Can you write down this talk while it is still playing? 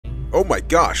Oh my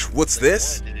gosh, what's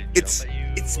this? It's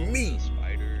me.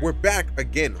 We're back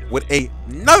again with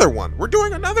another one. We're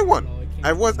doing another one.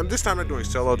 I'm this time not doing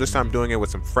solo, this time I'm doing it with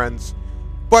some friends.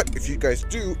 But if you guys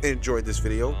do enjoy this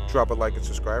video, drop a like and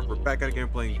subscribe. We're back again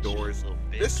playing Doors.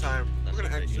 This time we're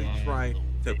gonna actually try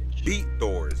to beat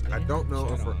Doors. I don't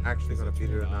know if we're actually gonna beat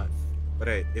it or not. But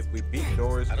hey, if we beat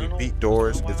Doors,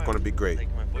 it's gonna be great.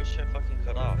 Like my voice chat fucking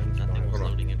cut off. Nothing was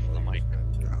loading in for the mic.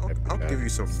 I'll give you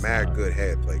some mad good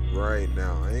head, like right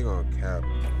now. I ain't gonna cap.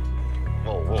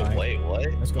 Whoa, wait, what?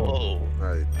 Let's go. Whoa.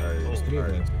 Alright. How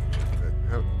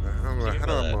do I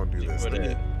gonna do this?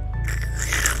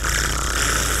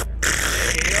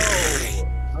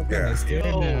 Okay, let's get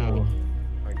it now.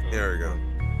 There we go.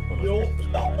 Yo,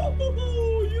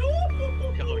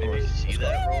 did you see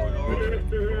that,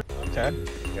 bro? Okay.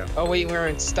 Yeah. Oh wait,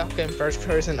 we're stuck in first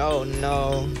person. Oh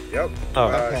no. Yep. Oh.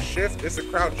 Okay. Shift is a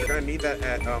crouch. You're gonna need that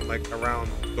at like around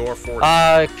door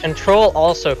 40. Control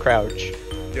also crouch.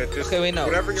 Yeah, just Okay, wait, no.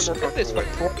 whatever you're more Shift is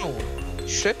comfortable for with. prone.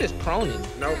 Shift is proning.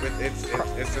 No, but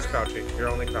it's just crouching. You're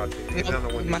only crouching. It's down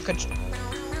the one. My No, control.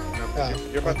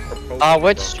 you're about to propose.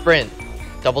 Which bro. sprint?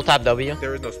 Double tap W?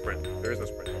 There is no sprint. There is no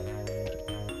sprint.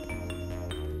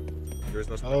 There is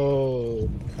no sprint. Oh.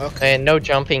 Okay. And no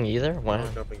jumping either? No Wow.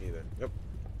 jumping either. Yep.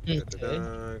 Okay.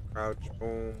 Da-da-da, crouch,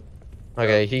 boom.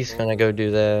 Okay, he's gonna go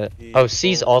do that. He- Oh,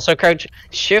 C's also crouch?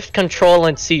 Shift, Control,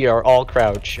 and C are all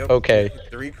crouch. Yep. Okay.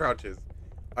 3 crouches.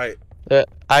 Alright.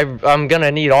 I'm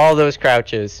gonna need all those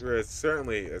crouches.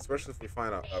 Certainly, especially if we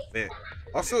find a vent.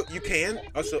 Also, you can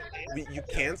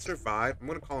survive. I'm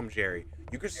gonna call him Jerry.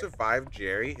 You can survive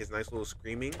Jerry, his nice little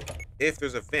screaming, if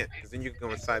there's a vent, because then you can go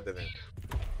inside the vent.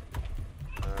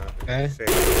 Okay. Say-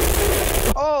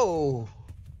 Oh.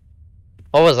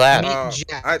 What was that?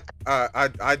 Jack.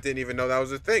 I didn't even know that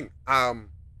was a thing. Right.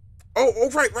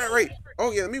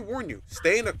 Oh yeah, let me warn you.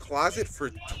 Stay in a closet for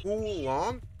too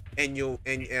long, and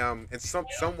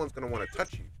someone's gonna want to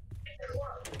touch you.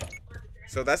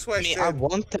 So that's why I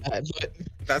want that, but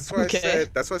that's why okay.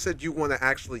 that's why I said you want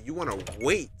to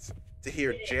wait to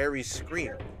hear Jerry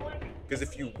scream, because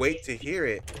if you wait to hear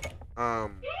it,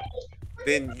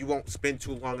 then you won't spend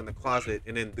too long in the closet,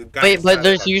 and then the guy. Wait, but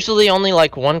there's usually only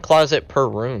like one closet per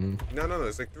room. No,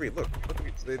 it's like 3. Look,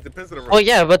 it depends on the room. Oh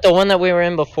yeah, but the one that we were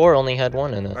in before only had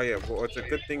one in it. Oh yeah, well it's a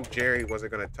good thing Jerry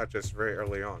wasn't gonna touch us very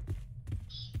early on.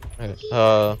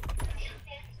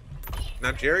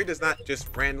 Now Jerry does not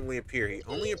just randomly appear. He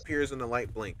only appears when the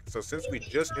light blink. So since we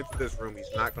just entered this room, he's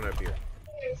not gonna appear.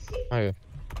 Okay.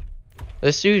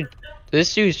 This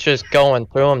dude's just going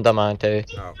through him, Damante.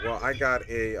 Well, I got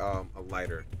a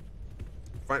lighter.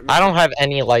 I don't have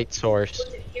any light source.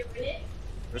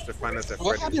 Mr. Find us at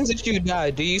what Freddy's. happens if you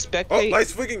die? Do you Oh, spectate?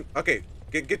 light's flicking. Okay,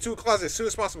 get to a closet as soon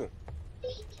as possible.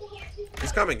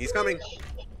 He's coming.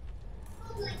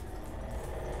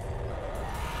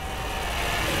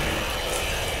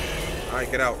 Alright,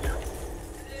 get out.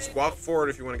 Just walk forward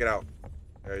if you want to get out.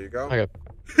 There you go. Okay.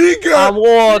 He got I'm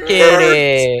walking murdered.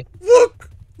 it.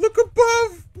 Look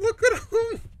above. Look at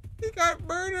him. He got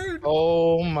murdered.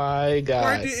 Oh my god.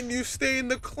 Why didn't you stay in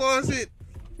the closet,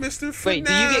 Mr. FNAF? Wait,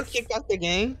 do you get kicked out the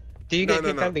game? Do you get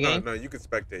kicked out the game? No, you can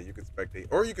spectate.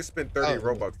 Or you can spend 30 Oh.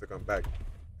 Robux to come back.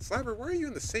 Sliber, why are you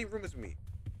in the same room as me?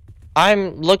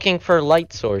 I'm looking for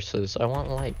light sources. I want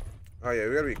light. Oh yeah,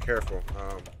 we gotta be careful.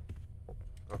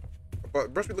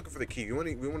 But first we're looking for the key. We want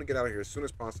to get out of here as soon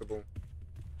as possible.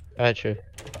 Gotcha.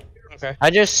 Okay. I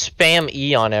just spam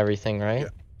E on everything, right?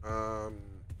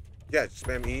 Yeah, just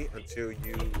spam E until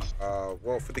you,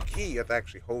 well, for the key, you have to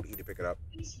actually hold E to pick it up.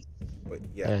 But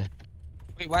yeah.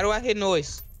 Wait, why do I hear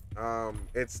noise?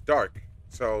 It's dark,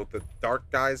 so the dark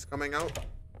guy's coming out.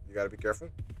 You gotta be careful.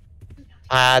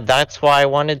 That's why I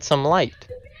wanted some light.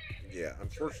 Yeah,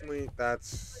 unfortunately,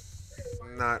 that's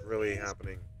not really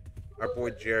happening. Our boy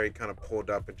Jerry kind of pulled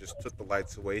up and just took the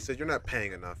lights away. He said, "You're not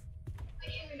paying enough."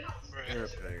 You're not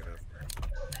paying enough.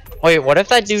 Wait, what if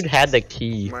that dude had the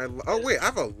key? Oh wait, I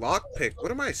have a lockpick.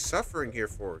 What am I suffering here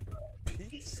for?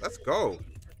 Peace. Let's go.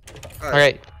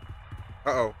 Alright.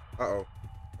 Oh.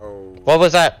 What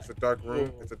was that? It's a dark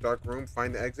room.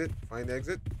 Find the exit.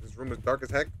 This room is dark as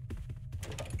heck.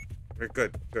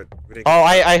 Good. We didn't Oh,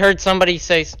 I heard somebody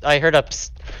say. I heard a.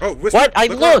 Oh, whisper, What? I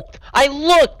look up.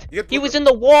 looked. You have to He look was up. in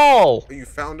the wall. You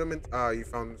found him, and you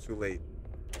found him too late.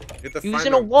 You have to He was find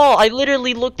in a him. wall. I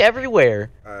literally looked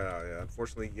everywhere. Yeah.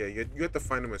 Unfortunately, yeah. You have to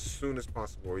find him as soon as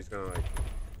possible. Or he's gonna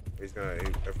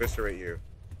eviscerate you.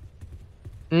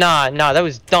 Nah, that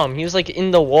was dumb. He was like in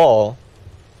the wall.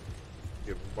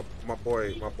 Yeah, my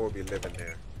boy be living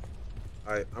there.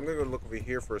 I'm gonna go look over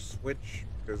here for a switch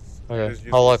because Okay,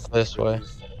 I'll look this way.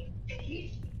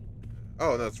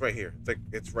 Oh no, it's right here. It's like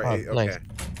it's right. Oh, Okay, nice.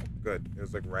 good. It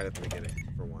was like right at the beginning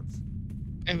for once.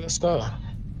 Hey, let's go. Okay,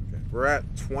 we're at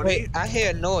 20. Wait, I hear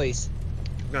a noise.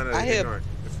 No, I hear- ignore it.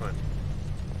 It's fine.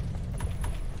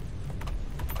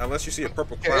 Unless you see a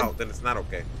purple cloud, then it's not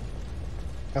okay.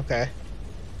 Okay.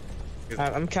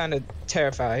 I'm kind of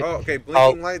terrified. Oh, okay.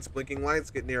 Blinking lights. Blinking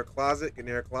lights. Get near a closet. Get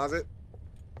near a closet.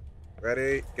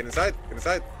 Ready? Get inside. Get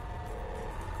inside.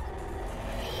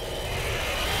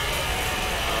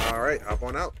 All right, hop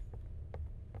on out.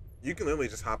 You can literally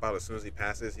just hop out as soon as he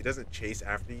passes. He doesn't chase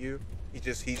after you. He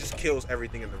just kills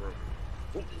everything in the room.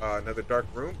 Ooh, another dark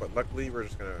room, but luckily we're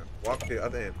just gonna walk to the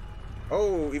other end.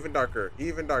 Oh, even darker.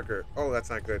 Even darker. Oh, that's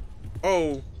not good.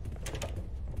 Oh.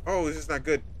 Oh, this is not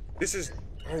good. This is.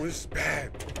 Oh, this is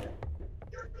bad.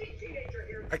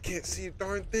 I can't see a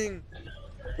darn thing.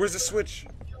 Where's the switch?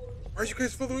 Are you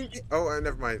guys following me? Oh,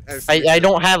 never mind. I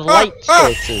don't have light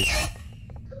sources.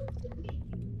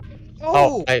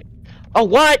 Oh. Oh,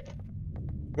 what?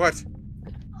 What?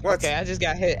 What? Okay, I just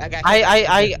got hit. I got.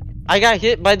 Hit. I got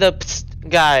hit by the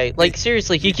guy. Like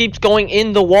seriously, he keeps going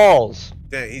in the walls.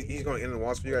 Damn, he's going in the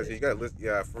walls for you guys. You gotta listen.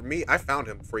 Yeah, for me, I found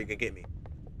him before he can get me.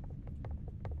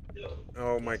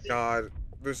 Oh my god,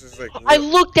 this is like. I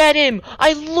looked at him.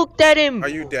 I looked at him. Are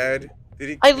you dead? Did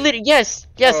he? Yes.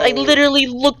 I Oh. literally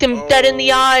looked him dead in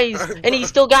the eyes, and he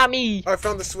still got me. I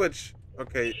found the switch.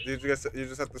 Okay, you just have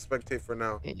to spectate for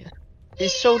now.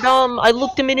 He's so dumb. I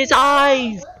looked him in his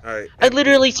eyes. All right. I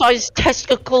literally saw his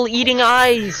testicle eating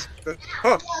eyes.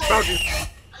 Oh, found you.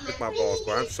 Took my balls,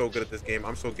 bro. I'm so good at this game.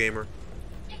 I'm so gamer.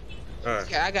 All right.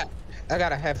 Okay, I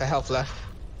got a half a health left.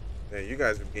 Yeah, you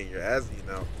guys are getting your ass eaten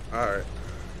out. All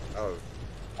right.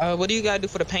 Oh, What do you gotta do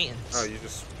for the paintings? oh, you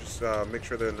just make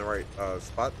sure they're in the right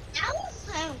spot,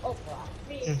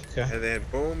 Okay. and then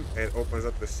boom, it opens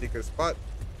up the secret spot.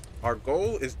 Our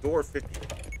goal is door 50.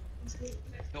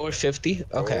 Door 50.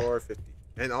 Okay. Door 50.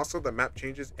 And also the map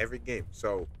changes every game.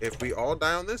 So if we all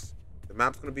die on this, the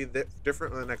map's gonna be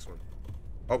different on the next one.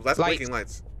 Oh, that's Lights. blinking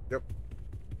lights. Yep.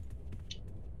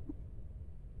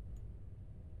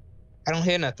 I don't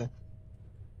hear nothing.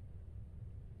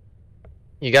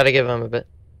 You gotta give him a bit.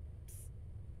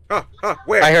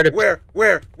 Where? I heard it. Where?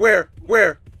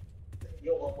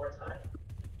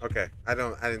 Okay, I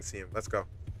didn't see him. Let's go.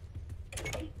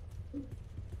 Okay,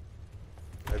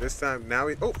 this time, now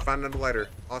we. Oh, found another lighter.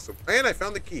 Awesome. And I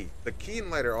found the key. The key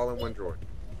and lighter all in one drawer.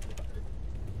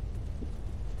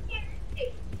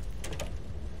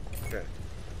 Okay.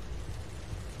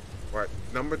 What?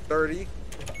 Number 30.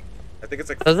 I think it's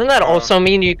like. Doesn't that also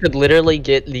mean you could literally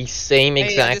get the same Hey, I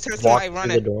exact just heard walk somebody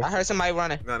through the running. door? I heard somebody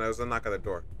running. No, it was a knock on the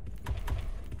door.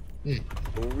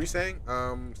 What were we saying?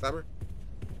 Stabber?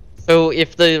 So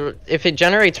if it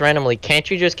generates randomly, can't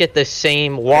you just get the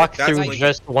same walk that's through like-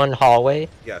 just one hallway?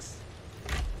 Yes.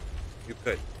 You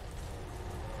could.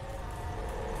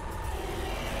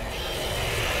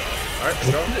 Alright,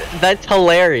 let's go. That's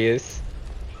hilarious.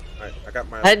 Alright, I got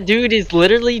my. That dude is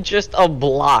literally just a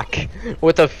block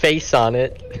with a face on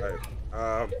it.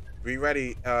 Alright. Be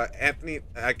ready. Anthony,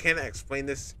 I can't explain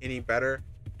this any better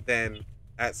than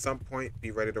at some point be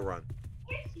ready to run.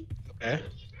 Okay.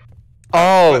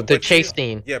 Oh, But the you- chase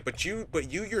scene. Yeah, but you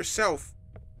yourself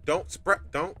don't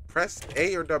press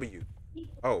A or W.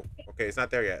 Oh, okay, it's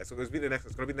not there yet. So it's gonna be the next.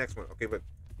 It's gonna be the next one. Okay, but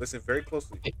listen very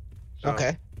closely.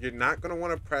 Okay. You're not gonna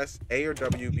want to press A or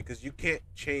W because you can't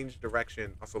change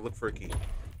direction. Also, look for a key.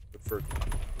 Look for a key.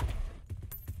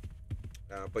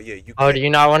 But yeah, you. Oh, can. do you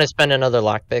not want to spend another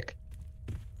lockpick?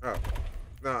 Oh,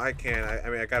 no, I can. I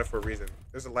mean, I got it for a reason.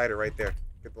 There's a lighter right there.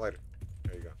 Get the lighter.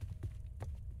 There you go.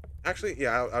 Actually,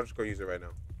 yeah, I'll just go use it right now.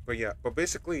 But yeah, but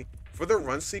basically, for the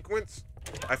run sequence,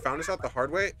 I found this out the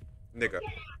hard way, nigga.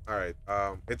 All right,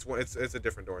 it's a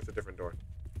different door. It's a different door.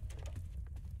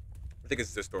 I think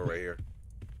it's this door right here.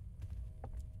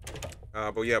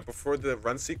 But yeah, before the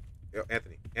run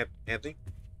Anthony.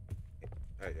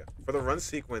 Yeah. For the run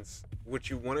sequence, what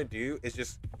you want to do is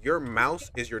just your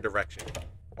mouse is your direction.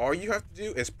 All you have to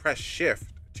do is press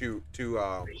shift to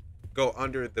go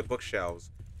under the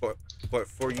bookshelves. But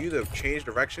for you to change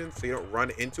direction so you don't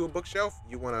run into a bookshelf,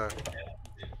 you wanna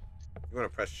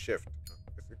press shift.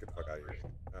 Let's get the fuck out of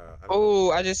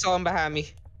here. I just saw him behind me.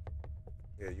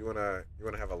 Yeah, you wanna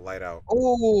have a light out.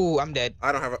 Oh, I'm dead.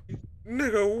 I don't have a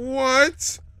nigga.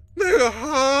 What? Nigga,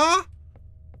 huh?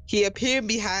 He appeared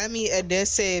behind me and then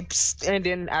said, psst, and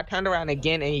then I turned around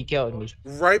again and he killed me.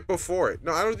 Right before it.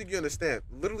 No, I don't think you understand.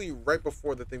 Literally right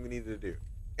before the thing we needed to do.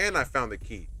 And I found the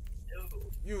key.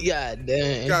 You God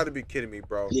damn. gotta be kidding me,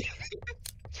 bro.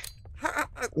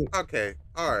 Okay.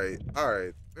 All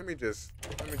right. Let me just.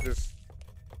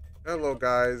 Hello,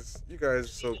 guys. You guys are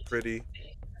so pretty.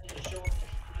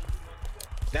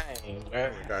 Dang, bro. Oh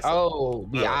my gosh. Oh,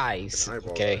 the Oh, eyes. an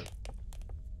eyeball Okay.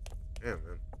 there. Damn,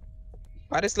 man.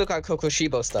 Why does this look like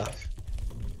Kokoshibo stuff?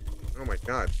 Oh my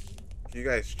god. Can you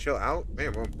guys chill out? Man,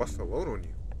 I'm gonna bust a load on you.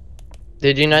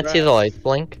 Did you not see the lights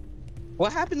blink?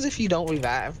 What happens if you don't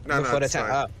revive No, before the it's time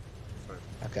fine. up? It's fine.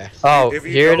 Okay. Oh, If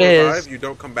you here it don't is. revive, you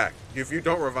don't come back. If you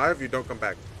don't revive, you don't come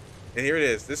back. And here it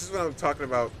is. This is what I'm talking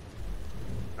about.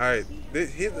 Alright,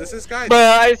 this is guy.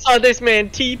 Bruh, I saw this man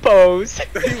T-pose. he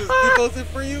posted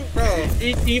for you? Bro.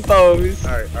 He T-pose.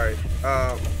 Alright.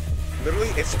 Literally,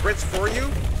 it sprints for you.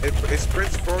 It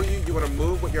sprints for you. You want to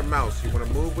move with your mouse. You want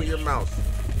to move with your mouse.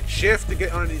 Shift to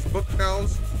get under these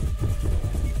bookshelves.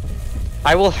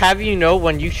 I will have you know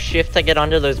when you shift to get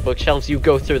under those bookshelves, you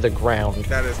go through the ground.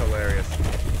 That is hilarious.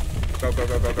 Go, go,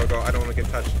 go, go, go, go. I don't want to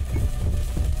get touched.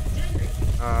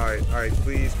 Alright,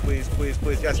 please.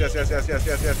 Yes. Gamer.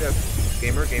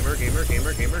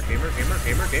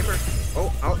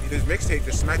 Oh, his mixtape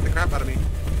just smacked the crap out of me.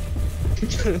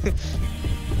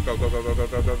 Go.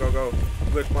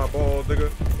 Lick my balls,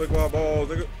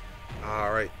 nigga.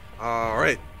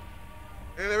 Alright.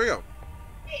 And there we go.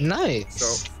 Nice.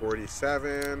 So,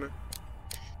 47.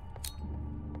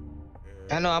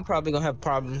 I know I'm probably gonna have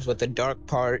problems with the dark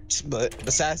parts, but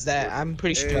besides that, I'm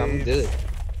pretty sure I'm good.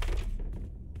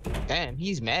 Damn,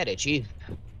 he's mad at you.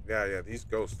 Yeah, these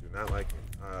ghosts do not like me.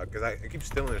 Because I keep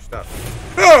stealing their stuff.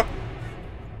 Ah!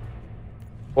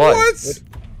 What?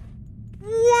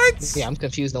 Yeah, I'm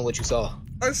confused on what you saw.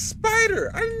 A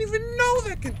spider! I didn't even know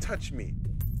that can touch me.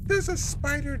 There's a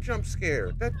spider jump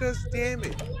scare that does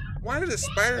damage. Why did a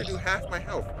spider do half my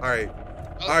health? Alright.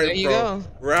 Oh, Alright, there you bro. go.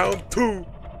 Round two.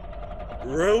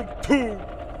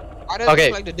 Why does it Okay,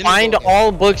 look like the Dennis find Bowl game?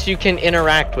 all books you can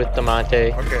interact with, Demonte.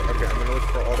 Okay. I'm gonna look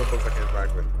for all the books I can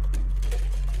interact with.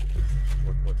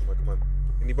 Come on.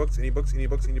 Any books?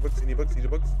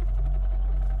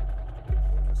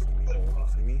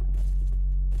 See me?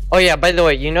 Oh yeah, by the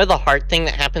way, you know the heart thing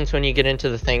that happens when you get into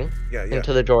the thing? Yeah.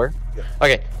 Into the drawer? Yeah.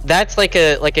 Okay, that's like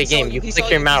a He saw game. You he click saw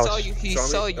your you, mouse. He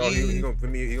saw you. Oh, he gonna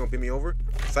pin me over?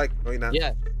 Psych. No, you're not.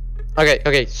 Yeah.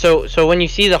 Okay, so when you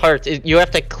see the hearts, you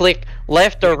have to click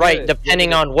left or You're right good,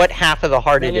 depending you're good. on what half of the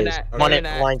heart No, it you're is. not. When No, it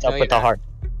you're lines No, up you're with the not. heart.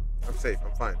 I'm safe.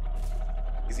 I'm fine.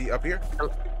 Is he up here?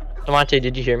 Demonte,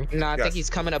 did you hear me? No, I Yes. think he's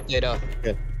coming up there though.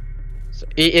 So,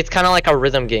 it's kind of like a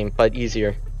rhythm game, but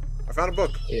easier. I found a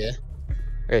book. Yeah.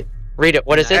 Read it.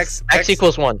 What is it? X- X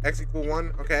equals 1. X equal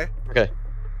 1. Okay. Okay.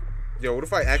 Yo, what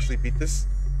if I actually beat this?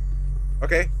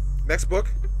 Okay. Next book.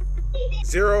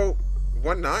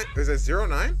 019. Is it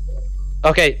 09?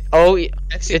 Okay. Oh, X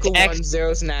It's equal X- 1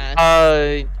 0's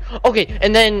 9. okay,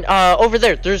 and then over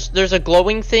there, there's a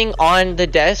glowing thing on the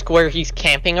desk where he's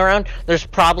camping around. There's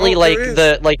probably Oh, like there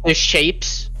is. the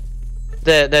shapes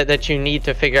that you need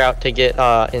to figure out to get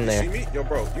in You there. see me? Yo,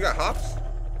 bro, you got hops?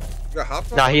 You got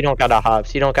hops on? Nah, he don't got a hops.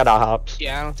 He don't got a hops.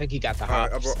 Yeah, I don't think he got the Alright,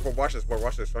 hops. bro, watch this, bro.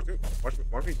 Watch me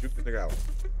juke this nigga out.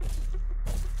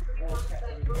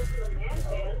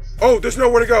 Oh, there's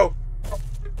nowhere to go.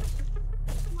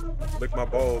 Lick my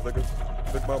balls,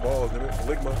 nigga. Lick my balls, nigga.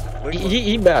 Lick my.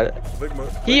 He bad. Lick my.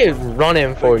 He is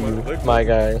running for you, my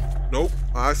guy. Nope.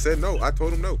 I said no. I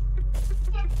told him no.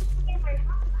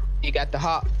 He got the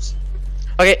hops.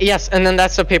 Okay, yes, and then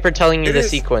that's the paper telling you the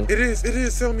sequence. It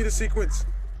is. Tell me the sequence.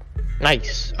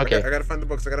 Nice. I Okay. gotta find the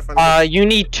books. I gotta find the books. You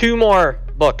need 2 more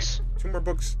books. 2 more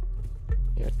books.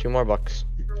 Yeah, 2 more books.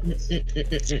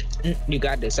 You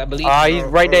got this, I believe. He's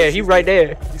right there. He's right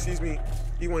there. He sees me.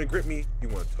 He wanna grip me. He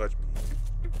wanna touch me.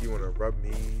 He wanna rub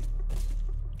me.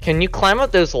 Can you climb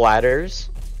up those ladders?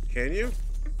 Can you?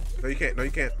 No, you can't. No,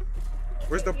 you can't.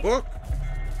 Where's the book?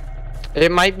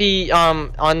 It might be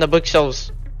on the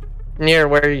bookshelves near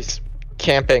where he's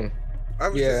camping. I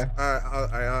was Yeah. just,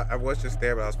 I was just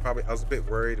there, but I was a bit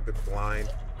worried, a bit blind.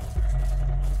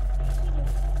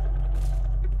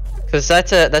 Cause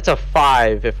that's a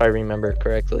 5 if I remember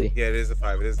correctly. Yeah, it is a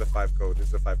 5. It is the 5 code. It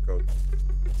is the 5 code.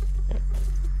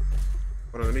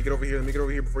 Hold on, let me get over here.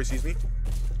 Before he sees me.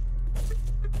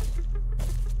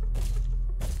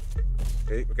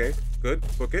 Okay, good.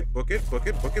 Book it. Boy,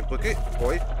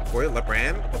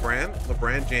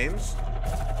 LeBron James.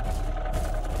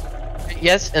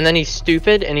 Yes, and then he's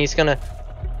stupid and he's gonna.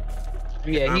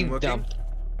 Yeah, I'm he's looking. dumb.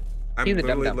 I'm He's a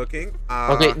literally dum-dum. looking.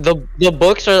 Okay, the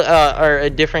books are a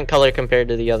different color compared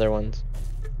to the other ones.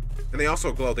 And they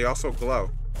also glow.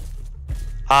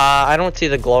 I don't see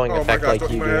the glowing Oh my effect gosh, like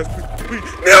don't you eat my do. ass, please.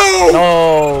 No!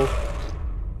 No.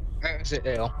 That's an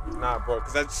L. Nah, bro,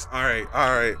 because that's alright.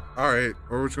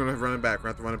 We're just gonna run it back. We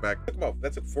have to run it back.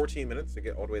 That took 14 minutes to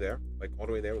get all the way there. Like, all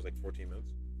the way there was like 14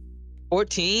 minutes.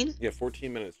 14? Yeah,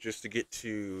 14 minutes just to get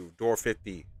to door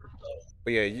 50.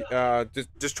 But yeah,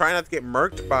 just try not to get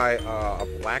murked by a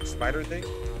black spider thing.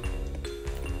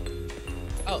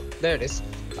 Oh, there it is.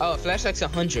 Oh, flashlight's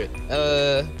 100.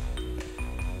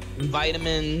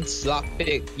 Vitamins,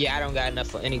 lockpick. Yeah, I don't got enough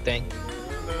for anything.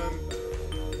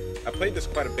 I played this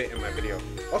quite a bit in my video.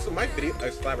 Also, my video,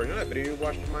 Slabber, you know that video you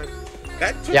watched of mine?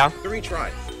 That took 3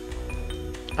 tries.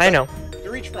 I know.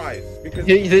 3 tries because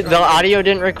The audio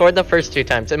didn't record the first 2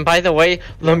 times, and by the way,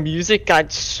 the music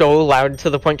got so loud to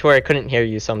the point to where I couldn't hear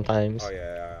you sometimes. Oh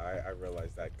yeah, I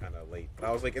realized that kind of late, but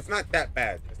I was like, it's not that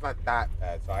bad. It's not that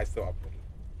bad, so I still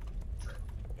uploaded.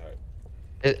 All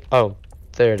right. Oh,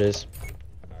 there it is.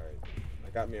 All right. I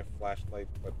got me a flashlight,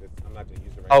 but I'm not gonna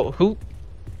use it right Oh, now. who?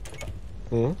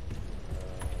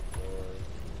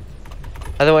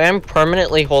 By the way, I'm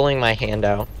permanently holding my hand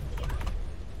out.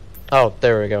 Oh,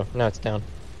 there we go. Now it's down.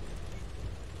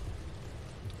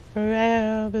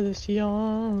 Forever this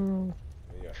young.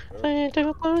 Yeah. Trying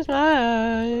to close my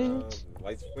eyes.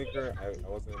 Lights flicker. I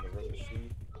wasn't in the room to see.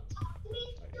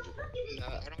 No,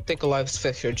 I don't think a life's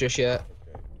fixture just yet.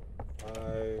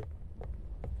 Okay.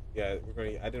 Yeah,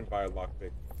 I didn't buy a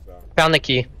lockpick, so. Found the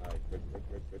key. Alright, good.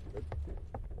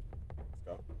 Let's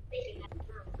go.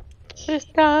 This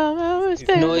time I was He's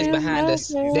Noise standing behind right us.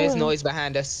 there. There's noise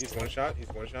behind us. He's one shot. He's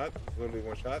literally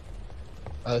one shot.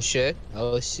 Oh shit.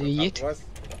 Oh shit. Southwest,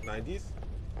 90s.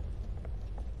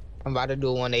 I'm about to do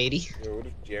a 180. Yo, what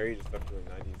if Jerry just stuck doing 90s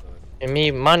on us? Give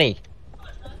me money.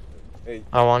 Hey,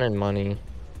 I wanted money.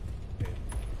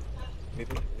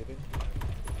 anything?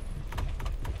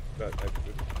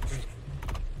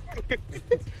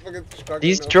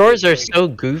 These drawers are so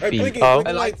goofy. Hey, Blinky, Oh,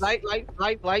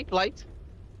 Blinky. Light.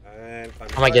 And I'm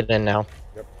gonna get in now.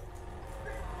 Yep.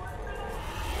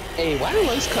 Hey, why do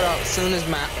lights cut off as soon as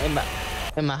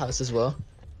in my house as well?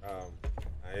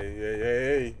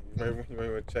 Hey, you might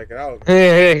want to check it out.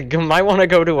 Might want to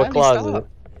go to a Why me closet. stop?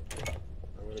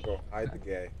 I'm gonna go hide the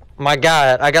gay. My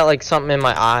God, I got like something in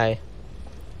my eye.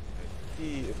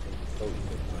 Key is gonna be so easy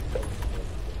to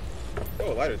find.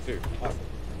 Oh, a lighter too. Awesome.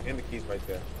 And the key's right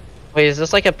there. Wait, is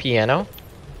this like a piano?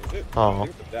 Is it? Oh. I think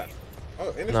it's a desk. Oh,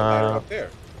 and there's a Nah. lighter up there.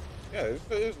 Yeah,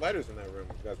 there's lighters in that room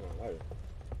if you guys want a lighter.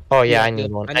 Oh yeah, Yeah, I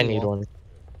need one. I need one.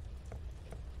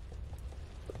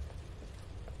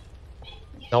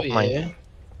 Don't mind.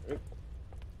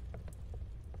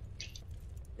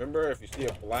 Remember, if you see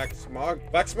a black smog,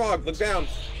 look down.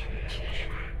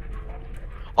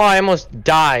 Oh, I almost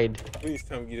died. Please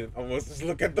tell me you didn't almost just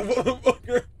look at the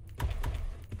motherfucker.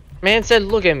 Man said,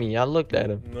 "Look at me." I looked at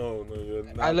him. No, you're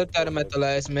not. I looked at him at the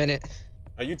last minute.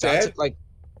 Are you So I dead? took like,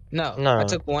 no, No. I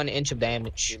took 1 inch of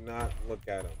damage. Do not look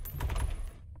at him.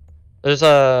 There's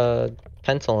a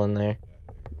pencil in there.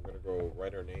 We're gonna go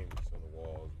write our names on the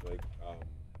walls, like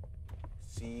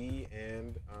C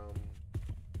and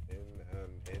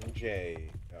J,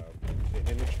 sitting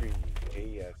in the tree.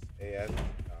 A-S.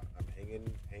 I'm hanging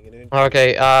in. A tree.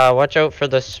 Okay. Watch out for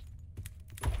this.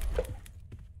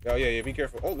 Oh yeah, be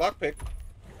careful. Oh, lockpick.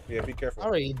 Yeah, be careful. I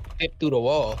already dipped through the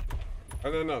wall.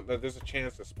 Oh no, there's a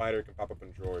chance a spider can pop up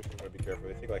in drawers. You gotta be careful.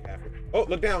 They take like half it. Oh,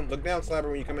 look down, Slabber,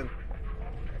 when you come in.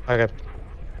 Okay.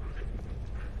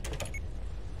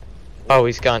 Oh,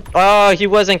 he's gone. Oh, he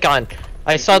wasn't gone.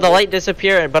 I saw the light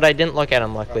disappear, but I didn't look at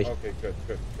him. Luckily. Okay, good.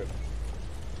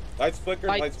 Lights flicker.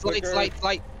 Lights. Oh,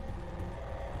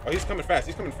 he's coming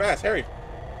fast. Harry.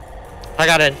 I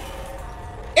got it.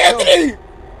 Anthony!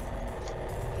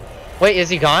 Wait, is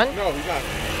he gone? No, he's not.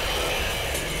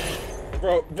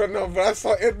 But I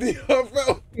saw Anthony,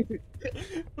 bro.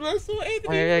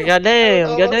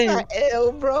 Goddamn.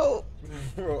 L, bro.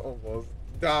 Bro almost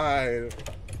died.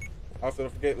 Also,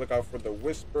 don't forget, look out for the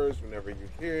whispers whenever you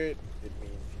hear it. It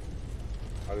means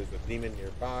there's a demon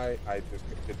nearby. I just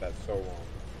did that so wrong.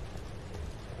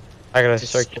 I got a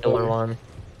Just circular slow. one.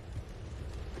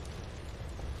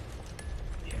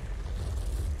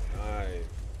 Nice.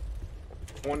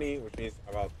 20, which means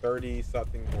about 30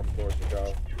 something more floors to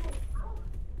go.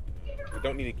 We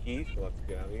don't need a key, so let's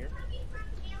get out of here.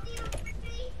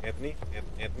 Anthony.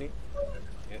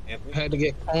 I had to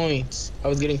get coins. I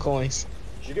was getting coins.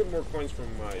 You get more coins from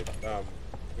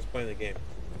just playing the game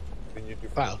than you do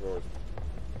from Wow. the drawers.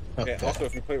 Okay. And also,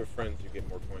 if you play with friends, you get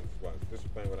more coins as well.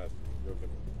 Just playing with us, you'll get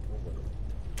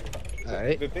more.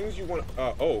 Alright. The things you want.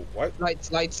 Oh, what?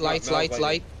 Lights. No, that was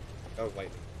lightning.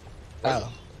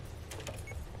 Oh.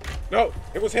 No,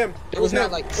 it was him. It was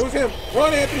not lights. It was him.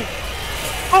 Run, Anthony.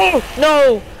 Oh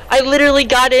no! I literally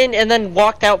got in and then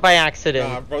walked out by accident.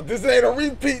 Nah, bro, this ain't a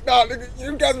repeat. Nah, nigga,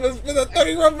 you guys must spend a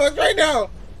 30 Robux right now.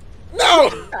 No.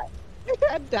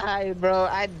 I died, bro.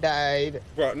 I died.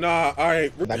 Bro, nah. All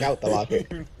right. Back out the locker.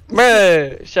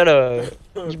 Bruh, shut up.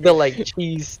 You built like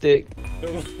cheese stick.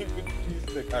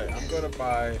 Alright, I'm gonna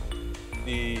buy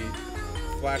the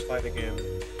flashlight again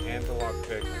and the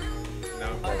lockpick. Now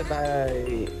I'm about to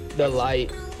buy the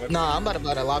light. Nah, I'm about to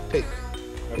buy the lockpick.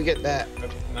 We get that.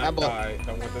 Let's I not bought- die.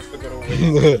 Don't want this to go to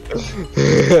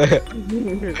waste.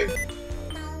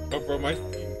 Oh, bro, my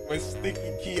sneaky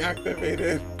key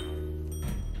activated.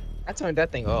 I turned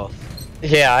that thing off.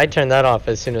 Yeah, I turned that off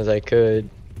as soon as I could.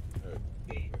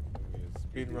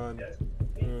 Speed run.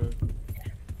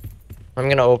 I'm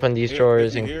gonna open these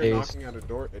drawers If in you hear case. knocking on a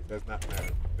door, it does not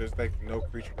matter. There's like no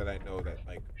creature that I know that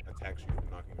like attacks you from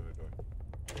knocking on a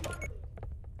door.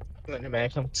 Let him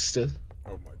back. I'm still.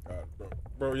 Oh my god, bro.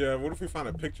 Bro, yeah, what if we found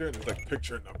a picture and it's like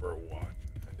picture number 1?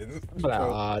 And then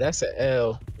Nah, that's an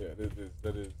L. yeah,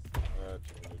 that is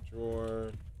check the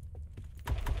drawer.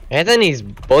 Anthony's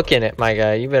booking it, my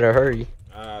guy. You better hurry.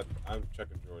 I'm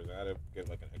checking drawers. I gotta get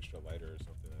like an extra lighter or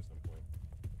something at some point.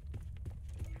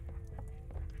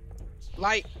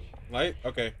 Light. Light?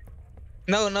 Okay.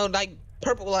 No, like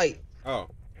purple light. Oh, okay.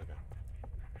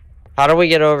 How do we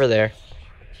get over there?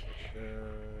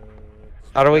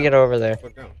 How do we get over there? Just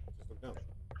look down. Just look down.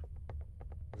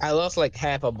 I lost like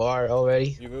half a bar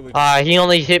already. You literally He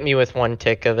only hit me with 1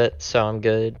 tick of it, so I'm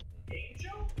good. yeah,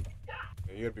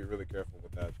 you gotta be really careful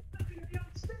with that.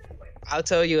 I'll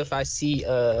tell you if I see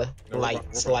No,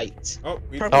 lights. we're Lights. Oh,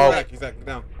 he's Purple. back. He's back. Get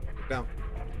down. Get down.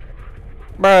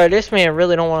 Bro, this man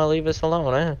really don't want to leave us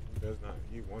alone, eh? He does not.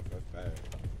 He wants us bad.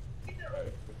 Alright,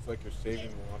 looks like you're saving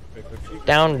the lockpick. Let's see.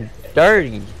 Down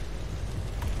dirty.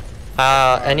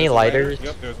 Any There's a lighter. lighters?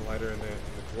 Yep, there's a lighter in the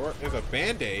drawer. There's a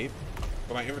band-aid,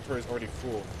 but my inventory is already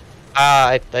full.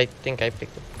 I think I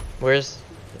picked it. Where's?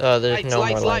 There's Lights, no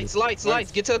lights, more lights, lights.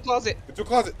 lights. Get to the closet. Get to a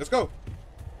closet. Let's go.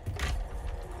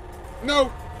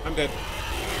 No, I'm dead.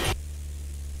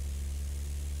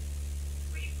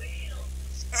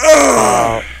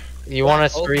 You want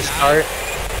us to Oh, restart?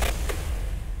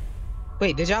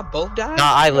 Wait, did y'all both die?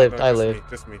 Nah, I lived. No, I just lived. Me,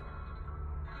 just me.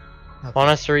 Want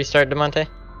us to restart, Demonte?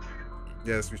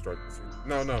 Yeah, let's restart.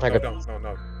 No, Okay.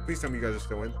 no. Please tell me you guys are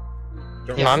still in.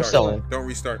 Don't Yeah, I'm restart. still in. Don't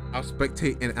restart. I'll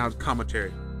spectate and I'll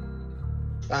commentary.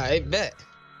 I bet.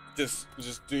 Just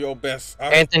do your best.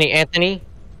 Anthony,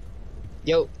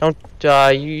 Yo, don't.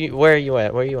 You. Where are you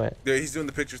at? Where are you at? Yeah, he's doing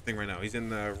the pictures thing right now. He's in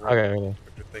the room. Okay.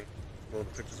 Picture thing. Roll the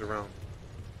pictures around.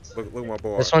 Look at my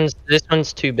boy. This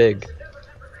one's too big.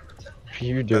 What are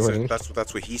you doing?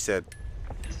 That's what he said.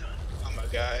 oh my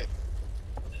god.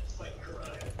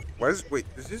 Wait,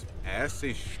 does his ass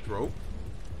say stroke?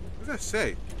 What does that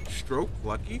say? Stroke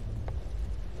lucky?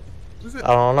 What is it? I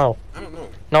don't know. I don't know.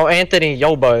 No, Anthony,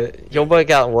 your butt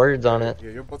got words on it.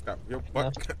 Yeah, your butt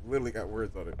literally got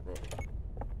words on it, bro.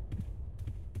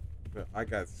 But I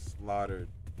got slaughtered.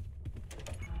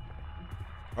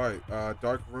 Alright,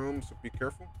 dark room, so be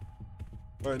careful.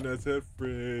 Find us at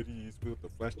Freddy's with the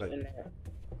flashlight.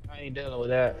 I ain't dealing with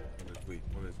that. On this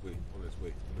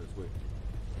way.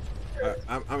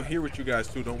 I'm here with you guys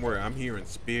too, don't worry. I'm here in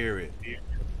spirit.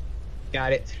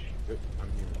 Got it. Yep, I'm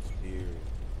here in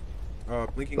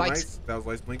spirit. Blinking lights. That was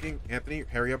lights blinking. Anthony,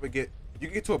 hurry up and get. You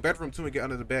can get to a bedroom too and get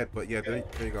under the bed. But yeah, there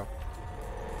you go.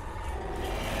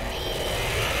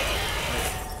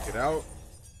 Get out.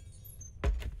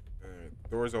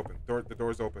 Door's open. The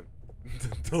door's open.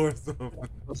 The door's open.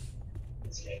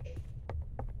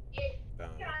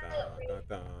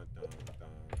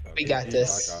 We got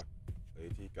this.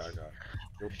 Lady Gaga.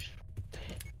 Yep.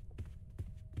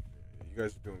 You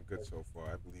guys are doing good so far.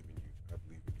 I believe in you.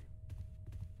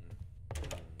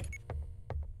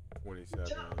 27,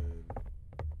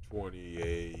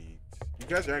 28. You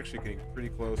guys are actually getting pretty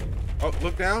close. Oh,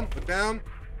 look down.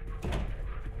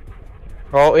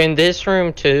 Oh, in this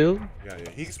room too? Yeah.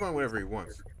 He can spawn whatever he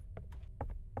wants.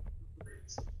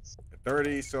 At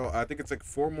 30, so I think it's like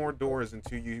 4 more doors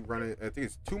until you run it. I think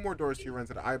it's 2 more doors till you run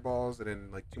to the eyeballs, and then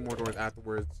like 2 more doors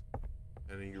afterwards.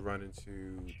 And then you run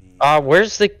into the...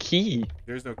 Where's the key?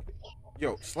 There's no...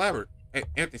 Yo, Slabber. Hey,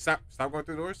 Anthony, stop going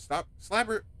through the doors. Stop.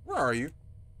 Slabber, where are you?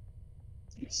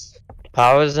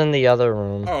 I was in the other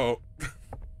room. Oh.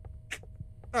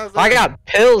 I got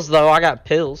pills, though. I got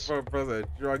pills. Bro, brother,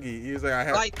 druggy. He was like, I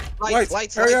have...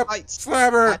 Lights. Hurry up.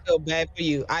 Slabber. I feel bad for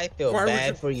you. Why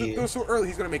would for you. It was so early.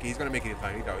 He's gonna make it. He's gonna make it in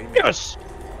time. He made it. Yes.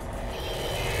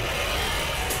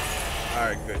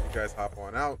 Alright, good. You guys hop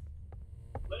on out.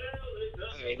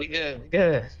 We good.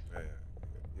 Yeah.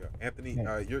 Anthony,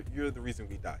 you're the reason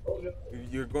we died.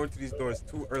 You're going to these doors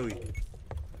too early.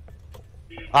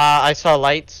 I saw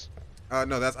lights.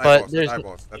 No, that's But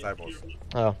eyeballs. That's eyeballs.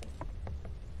 Oh.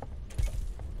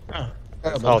 Oh,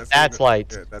 Oh, that's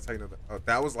lights. Yeah, that's how you know that. Oh,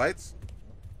 that was lights?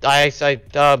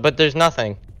 but there's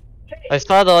nothing. I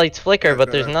saw the lights flicker,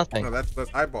 but there's nothing. No, that's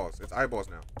eyeballs. It's eyeballs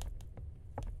now.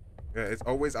 Yeah, it's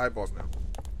always eyeballs now.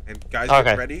 And guys, Okay.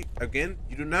 get ready. Again,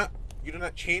 you do not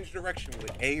change direction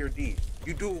with A or D.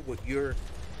 You do it with your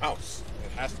mouse.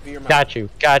 It has to be your mouse.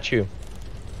 Got you.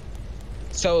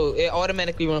 So it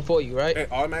automatically run for you, right?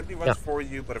 It automatically runs for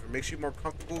you, but if it makes you more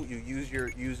comfortable, you use your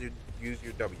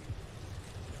W.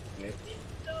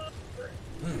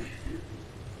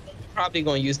 Probably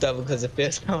gonna use double because it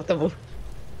feels comfortable.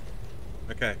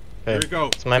 Okay. Here we go.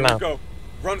 It's my Here mouth. we go.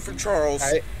 Run from Charles.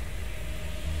 All right.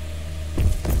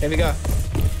 Here we go.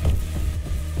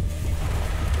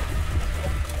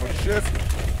 Or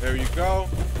shift. There you go.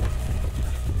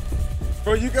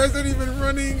 Bro, you guys aren't even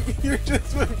running. You're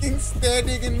just fucking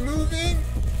standing and moving.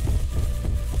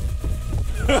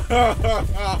 Alright.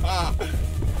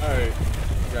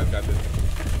 You guys got this.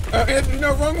 Anthony,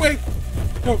 no, wrong way.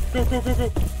 Go.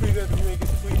 Please, Anthony, make it,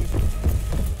 please.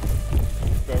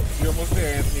 Go. You're almost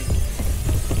there, Anthony.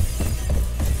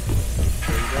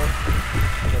 There you go.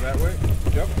 Go that way.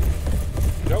 Yup.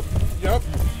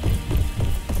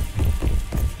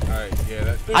 Alright, yeah,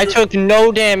 that's I took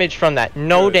no damage from that.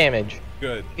 No damage.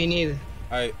 good. Me neither.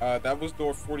 Alright, that was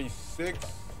door 46.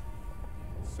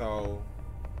 So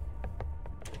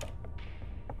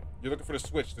you're looking for the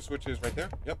switch. The switch is right there.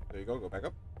 Yep, there you go. Go back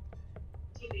up.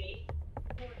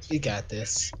 You got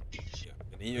this. Yeah.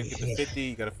 And then you get the 50.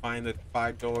 You gotta find the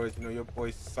 5 doors. You know your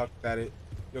boy sucked at it.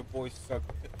 Your boy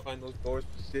sucked at find those doors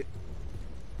for shit.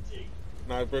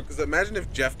 Nah, bro. Cause imagine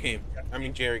if Jerry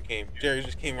came. Jerry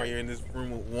just came right here in this room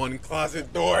with one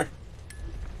closet door.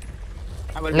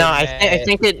 No, I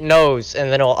think it knows,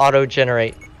 and then it'll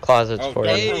auto-generate closets Oh, for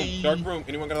dark you. room. Dark room.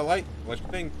 Anyone got a light? What's your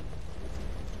thing?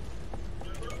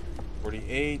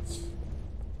 48.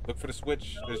 Look for the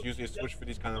switch. There's usually a switch for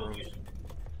these kind of rooms.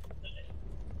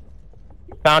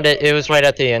 Found it. It was right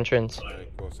at the entrance. Alright,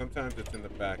 cool. Sometimes it's in the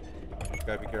back. You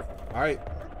gotta be careful. Alright.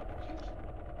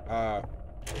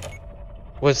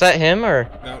 Was that him or?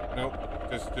 No.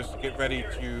 Just get ready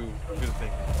to do the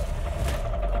thing.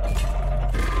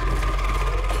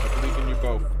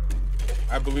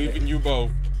 I believe in you both.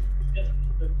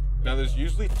 Now there's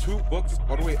usually 2 books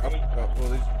all the way up.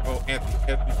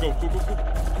 Anthony, go.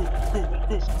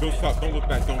 Don't stop. Don't look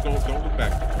back. Don't look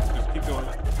back. Just keep going.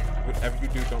 Whatever you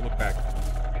do, don't look back.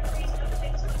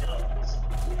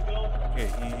 Okay,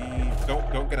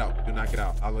 don't get out. Do not get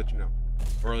out. I'll let you know.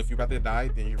 Or if you're about to die,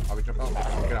 then you probably jump out.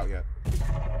 Don't get out yet.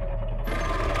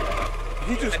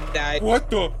 He just died. What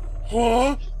the?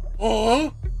 Huh?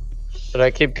 Should I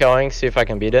keep going? See if I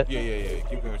can beat it. Yeah.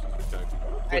 Keep going.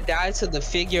 I died to the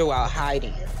figure while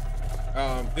hiding.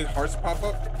 Did hearts pop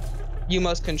up? You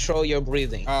must control your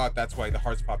breathing. That's why the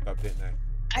hearts popped up, didn't they?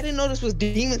 I didn't know this was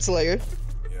Demon Slayer.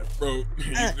 Yeah, bro.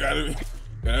 You gotta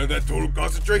have that total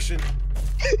concentration.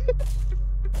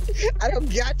 I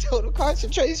don't got total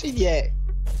concentration yet.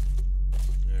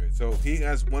 Alright, so he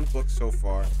has 1 book so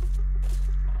far.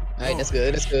 Alright, that's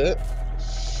good.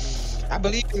 I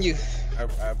believe in you.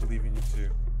 I believe in you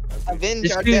too.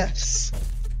 Avenge our deaths.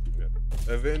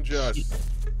 Avenge us.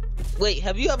 Wait,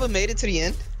 have you ever made it to the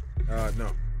end?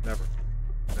 No, never.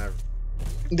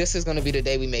 This is gonna be the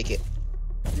day we make it.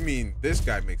 You mean this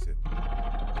guy makes it?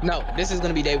 No, this is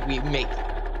gonna be the day we make it.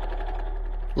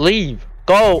 Leave.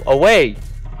 Go away.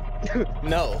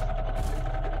 No.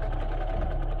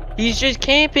 He's just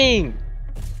camping.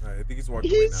 Alright, I think he's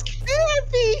walking away He's now.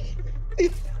 camping.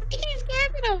 He's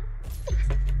camping him.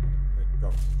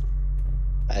 Go.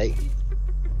 Alright.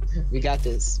 We got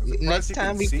this. Next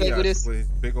time we play with this. With his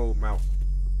big old mouth.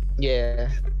 Yeah.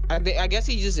 I guess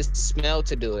he uses smell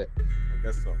to do it. I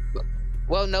guess so.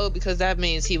 Well, no, because that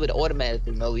means he would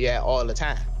automatically know you at all the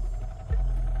time.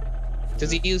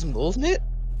 Does he use movement?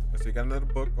 So you got another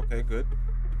book. Okay, good.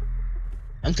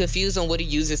 I'm confused on what he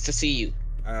uses to see you.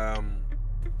 I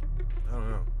don't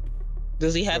know.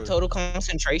 Does he have total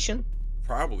concentration?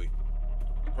 Probably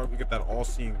get that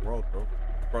all-seeing world, bro.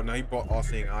 Bro, now he bought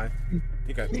all-seeing eye.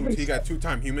 He got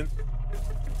 2-time human.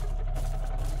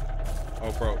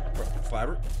 Oh, bro.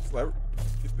 Slabber.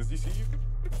 Does he see you?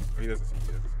 Oh, he doesn't see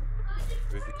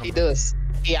you. He does.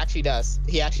 He actually does.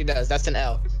 That's an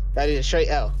L. That is a straight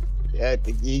L. Yeah.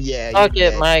 Fuck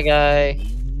it, my guy.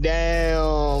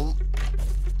 Damn.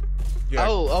 Yeah, I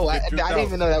didn't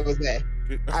even know that was there.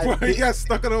 He got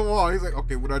stuck on the wall. He's like,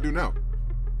 okay, what do I do now?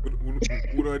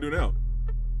 What do I do now?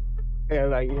 Yeah,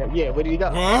 where did he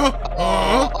go?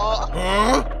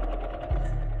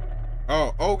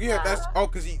 Oh, yeah, that's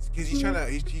cause he's trying to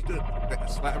he's doing the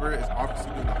slabber is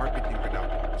obviously doing the heartbeat thing right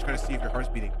now. He's trying to see if your heart's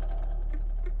beating.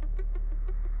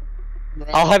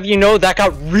 I'll have you know that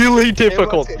got really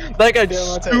difficult. That got Damn,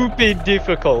 I'll tell you. stupid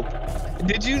difficult.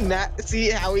 Did you not see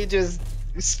how he just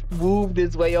swooped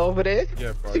his way over there?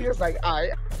 Yeah, bro. He was like,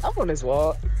 alright, I'm on this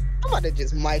wall. I'm about to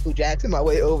just Michael Jackson my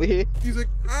way over here. He's like,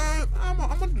 I'm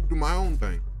gonna do my own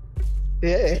thing.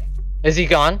 Yeah. Is he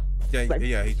gone? Yeah, Like-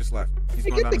 yeah, he just left. He's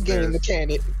going Get down the the game stairs.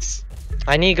 mechanics.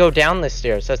 I need to go down the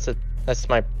stairs. That's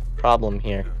my problem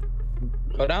here.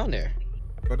 Go down there.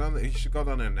 Go down there. He should go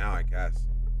down there now, I guess.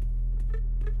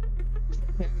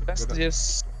 That's Go down.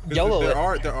 just 'Cause YOLO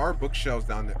there it. are bookshelves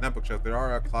down there. Not bookshelves. There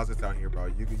are closets down here, bro.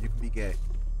 You can be gay.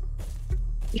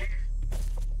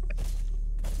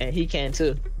 And he can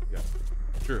too.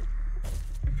 True.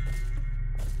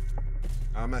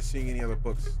 I'm not seeing any other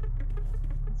books.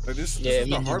 Like this Yeah, is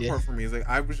me the hard neither. part for me. Is like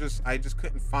I just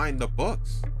couldn't find the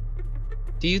books.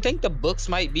 Do you think the books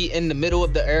might be in the middle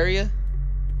of the area?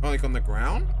 Oh, like on the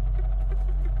ground?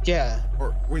 Yeah.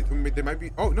 Or wait, there might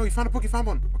be. Oh no, he found a book. He found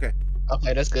one. Okay.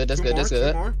 Okay, that's good. That's Two good. more, That's two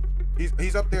good. more.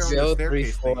 He's up there on the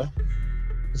staircase thing.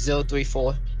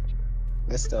 034.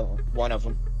 That's the one of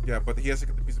them. Yeah, but he has to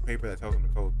get the piece of paper that tells him the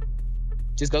code.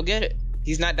 Just go get it.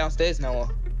 He's not downstairs no more.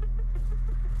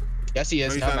 Yes, he No,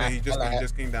 is. he's No, not. man. He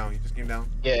just came down. He just came down.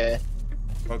 Yeah.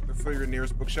 Look for your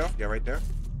nearest bookshelf. Yeah, right there.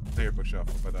 Not your bookshelf,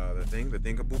 but the thing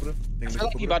kabooba. I feel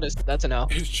like you about to. That's a no.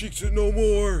 His cheeks are no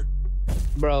more.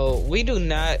 Bro, we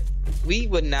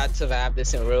would not survive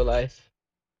this in real life.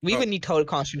 We would need total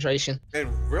concentration. In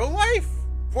real life?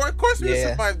 Boy, of course we would Yeah.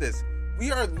 survive this.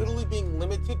 We are literally being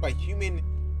limited by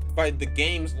the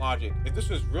game's logic. If this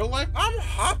was real life, I'm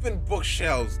hopping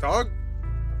bookshelves, dog.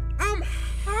 I'm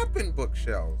hopping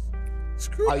bookshelves.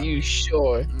 Screw Are that. you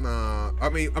sure? Nah, I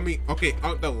mean, okay.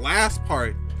 The last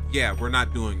part, yeah, we're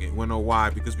not doing it. We know why,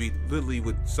 because we literally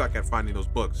would suck at finding those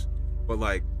books. But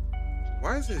like,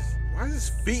 why is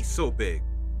his feet so big?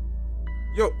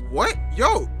 Yo, what?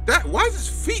 Yo, why is his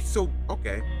feet so?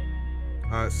 Okay.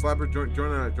 Slapper,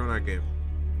 join our game.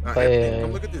 Anthony,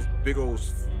 come look at this big old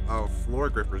floor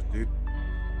grippers, dude.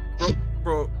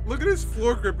 Bro, look at his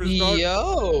floor grippers, dog.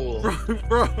 Yo.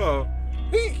 Bro.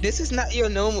 This is not your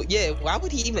normal. Yeah, why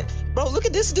would he even? Bro, look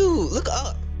at this dude. Look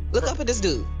up. Look up at this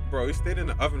dude. Bro, he stayed in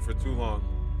the oven for too long.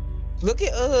 Look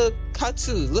at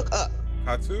Katsu. Look up.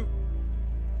 Katsu?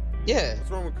 Yeah.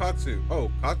 What's wrong with Katsu?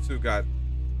 Oh, Katsu got.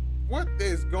 What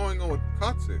is going on with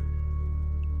Katsu?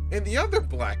 And the other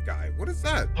black guy, what is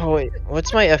that? Oh wait,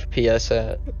 what's my FPS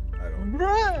at? I don't.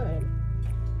 Bruh.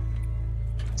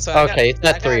 So Okay, it's at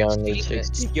I got 3 on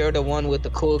achievements. 60. You're the one with the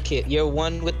cool kid. You're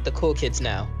one with the cool kids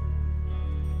now.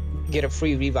 Get a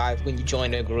free revive when you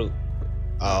join a group.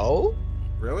 Oh?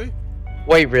 Really?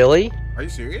 Wait, really? Are you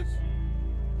serious?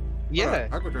 Yeah.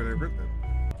 Alright, I'll go join their group then.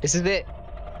 This is it.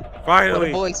 For the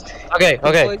Finally! boys. Okay, For the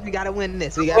okay. boys, we gotta win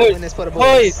this. We gotta Boys, win this for the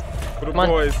boys. For the Come on.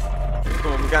 boys.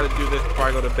 Come on, we gotta do this before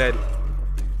I go to bed.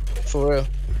 For real.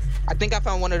 I think I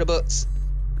found one of the books.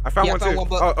 I found Yeah, I one found too. one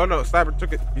book. Oh no, Slapper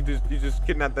took it. You just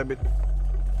kidnapped that bit.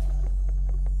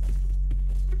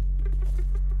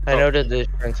 I know the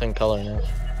difference in color now.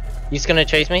 He's gonna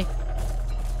chase me?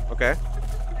 Okay.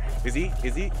 Is he?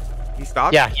 He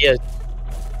stopped? Yeah, he is.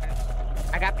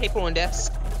 I got paper on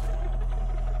desk.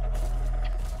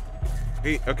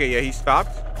 Okay, yeah, he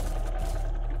stopped.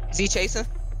 Is he chasing?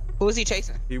 Who is he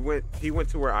chasing? He went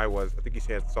to where I was. I think he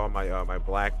saw my my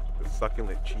black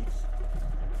succulent cheeks.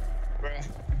 Bruh.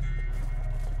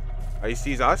 Oh, he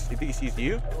sees us? You think he sees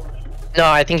you? No,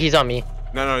 I think he's on me.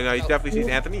 No, he definitely sees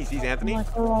Anthony. He sees Anthony.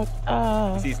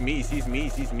 He sees me. He sees me. He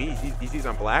sees me. He sees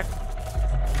I'm black.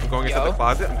 I'm going inside the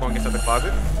closet.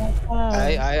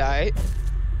 Aight.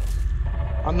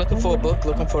 I'm looking for a book.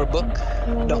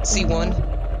 Don't see one.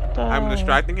 I'm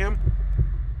distracting him.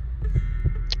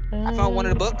 I found one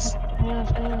of the books.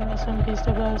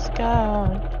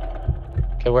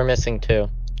 Okay, we're missing 2.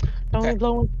 Okay.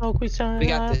 Blowing smoke, we We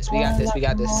got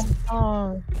this.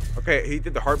 Okay, he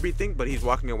did the heartbeat thing, but he's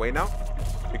walking away now.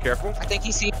 Be careful. I think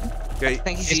he sees. Okay,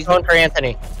 He's sees. going for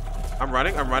Anthony. I'm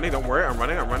running. Don't worry. I'm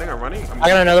running. I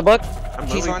got another book. I'm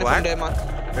He's literally running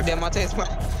black. from Dead Monte's one.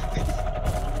 I'm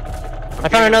I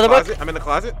found getting in the another book. closet. I'm in the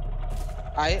closet.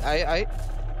 Aight.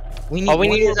 We need All we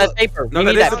one need more is that book. paper. No, We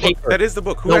that need is that the book. paper. That is the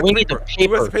book. Who No, has we the need paper? the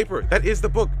Who has the paper. paper? That is the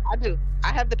book. I do. I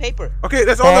have the paper. Okay,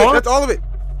 that's all of it. Huh? That's all of it.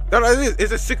 That it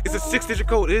is. It's a 6-digit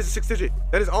code. It is a 6-digit.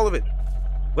 That is all of it.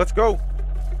 Let's go.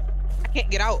 I can't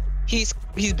get out. He's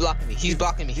blocking me. He's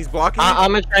blocking me. He's blocking.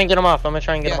 I'm gonna try and get him off.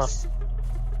 Yes.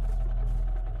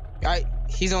 Alright,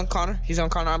 he's on corner.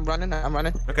 I'm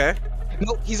running. Okay.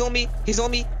 No, he's on me. Just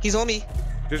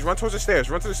run towards the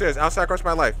stairs. I'll sacrifice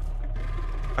my life.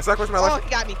 I sacrifice my Oh, life. he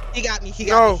got me.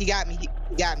 No. He got me.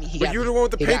 He got me. He But got you're me. the one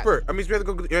with the He got paper. I mean, you have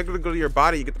to go to your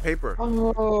body. You get the paper.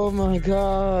 Oh my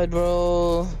god,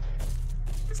 bro.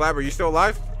 Slabber, you still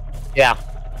alive? Yeah.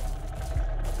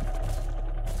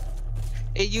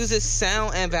 It uses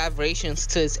sound and vibrations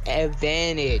to its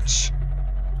advantage.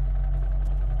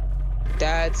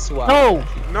 That's why. No.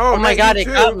 No. Oh my not god, you it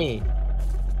too. got me.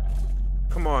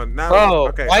 Come on, now. Bro,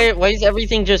 Okay. why is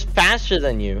everything just faster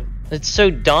than you? It's so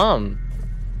dumb.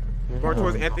 I'm going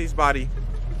towards Anthony's body.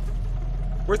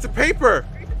 Where's the paper?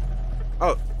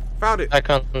 Oh, found it. I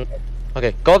can't.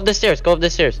 Okay, go up the stairs. Go up the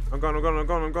stairs. I'm going.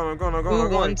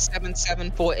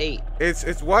 217748.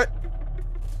 It's what?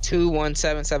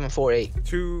 217748.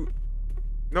 Two.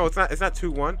 No, it's not. It's not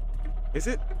 2-1. Is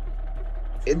it?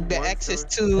 The X is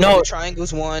 2. No. The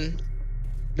triangle's 1.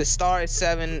 The star is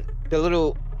 7. The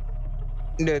little.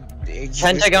 The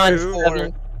Pentagon two.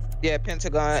 7. Yeah,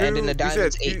 pentagon, and then the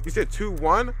diamond's 8. You said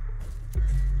 2-1.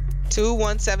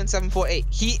 217748.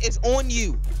 He is on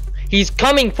you. He's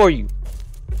coming for you.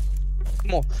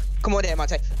 Come on, there,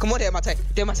 Mate. Come on, there, Mate.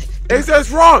 There, Mate. It says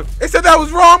wrong. It said that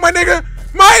was wrong, my nigga.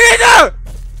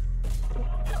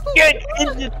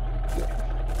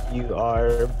 You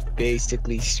are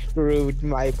basically screwed,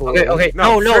 my boy. Okay.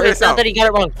 No, No, figure it's this out. not that he got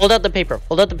it wrong. Hold out the paper.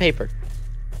 Hold out the paper.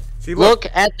 See, Look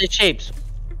at the shapes.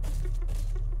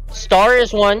 Star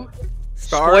is 1.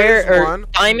 Star Square is or 1.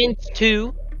 diamond's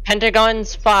 2.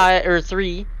 Pentagon's 5 or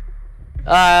 3.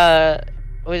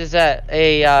 What is that?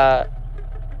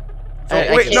 So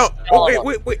I wait, can't no. spell Oh,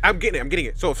 them. wait. I'm getting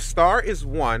it. So if star is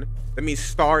 1, that means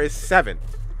star is 7.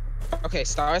 Okay,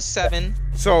 star is 7.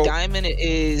 So Diamond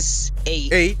is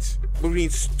 8. 8, which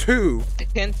means 2.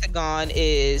 Pentagon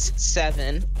is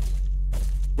 7.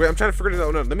 Wait, I'm trying to figure this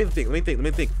out. No, let me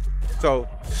think. So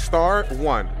star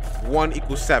 1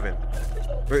 equals 7.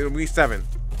 Wait, it means 7.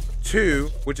 2,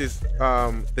 which is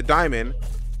the diamond.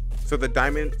 So the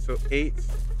diamond, so 8.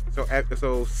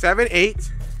 So 7,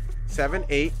 8. 7,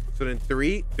 8. So then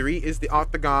 3 is the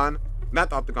octagon. Not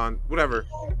the octagon, whatever.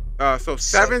 So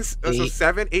 7, so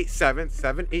 7, 8, 7.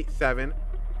 7, 8, 7.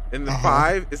 And the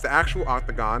 5 is the actual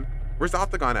octagon. Where's the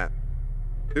octagon at?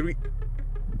 Did we?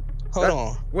 Hold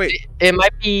on. Wait. It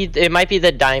might be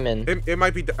the diamond. It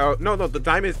might be. No. The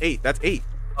diamond is 8. That's 8.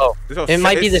 Oh. So It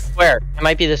might be the square. It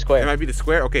might be the It square. might be the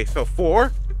square. Okay, so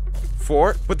 4.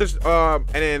 But there's and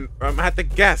then I'm gonna have to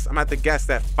guess.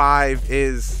 That 5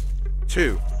 is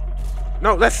 2.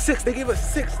 No, that's 6. They gave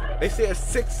us 6. They say a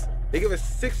 6. They give us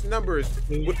 6 numbers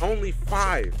with only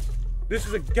 5. This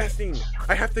is a guessing.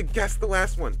 I have to guess the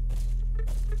last one.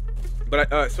 But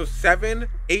so 7,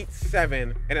 8,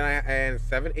 7, and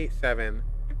 7, 8, 7.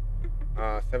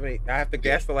 7, 8. I have to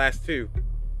guess the last 2.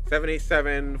 7, 8,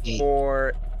 7,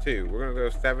 4, 2. We're gonna go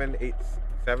 7, 8,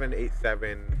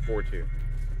 7, 4, 2.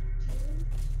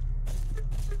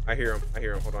 I hear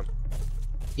him. Hold on.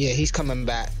 Yeah, he's coming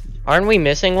back. Aren't we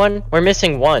missing one? We're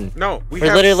missing one. No, We're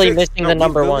have literally 6. missing No, the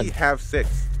number we literally 1. have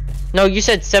 6. No, you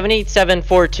said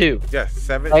 78742. Yes,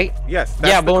 7. Right? Yes.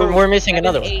 That's Yeah, the but code. we're missing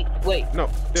another 7, one. 8, wait. No.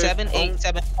 7, 8,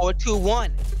 7, 4, 2,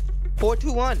 1. 4,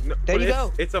 2, 1. No, There but you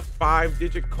go. It's a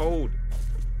 5-digit code.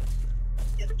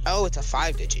 Oh, it's a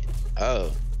 5-digit.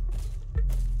 Oh.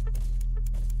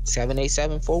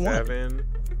 78741. 7,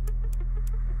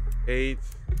 8,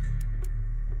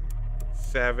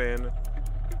 7,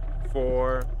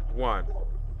 4, 1.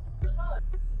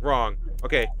 Wrong.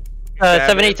 Okay.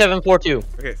 78742.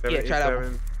 Okay, 7, Yeah, 8, try that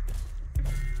 7.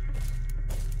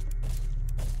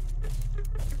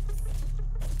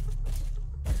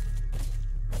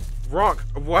 Wrong.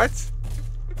 What?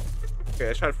 Okay,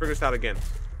 let's try to figure this out again.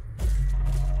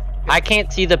 I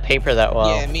can't see the paper that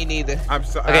well. Yeah, me neither. I'm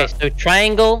so. Okay, so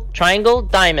triangle,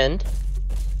 diamond,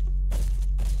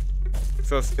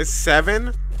 So it's 7,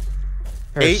 or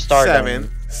 8, star 7, diamond.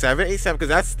 7, 8, 7, because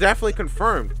that's definitely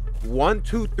confirmed. 1,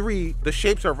 2, 3. The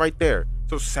shapes are right there.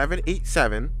 So 7, 8,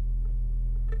 7.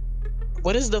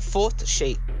 What is the 4th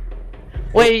shape?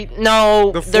 Wait,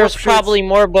 no, The fourth there's shapes- probably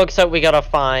more books that we gotta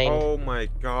find. Oh my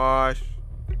gosh.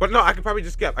 But no, I could probably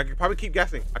just guess. I could probably keep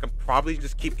guessing.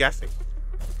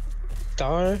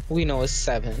 Star, we know is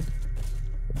 7.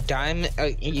 Diamond,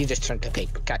 you just turned the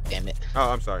paper. God damn it.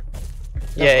 Oh, I'm sorry.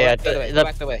 No, Yeah, go back the way, the- go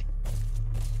back the way.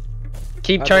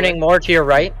 Keep Other turning way. more to your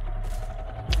right.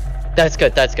 That's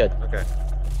good. Okay.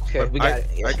 Okay, But we got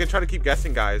it. I can try to keep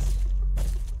guessing, guys.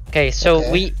 Okay, so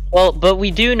Okay. but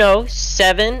we do know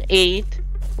 7, 8.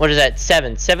 What is that?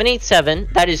 7, 787.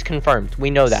 That is confirmed. We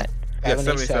know that. Yeah,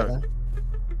 77.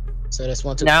 So that's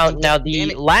 1, 2. Now Damn the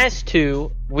it. last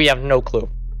 2, we have no clue.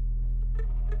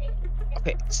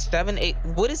 Okay, 7, 8.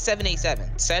 What is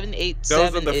 787? Those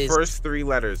 787 are the is first 3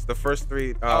 letters. The first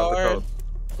 3 the R, code.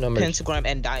 Numbers. pentagram,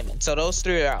 and diamond. So those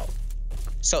 3 are out.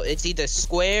 So it's either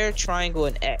square, triangle,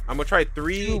 and X. I'm gonna try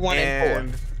 3 2, 1,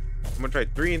 and 4. I'm gonna try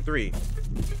 3 and 3,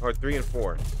 or 3 and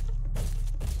 4.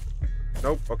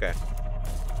 Nope. Okay.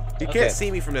 He Okay. can't see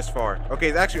me from this far.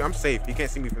 Okay, actually, I'm safe. He can't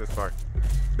see me from this far.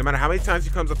 No matter how many times he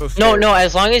comes up those No, stairs. no.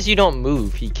 As long as you don't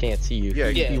move, he can't see you. Yeah,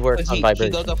 he works 'cause on he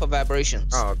vibration. goes off of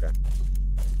vibrations Oh, okay.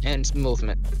 and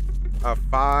movement.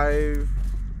 5.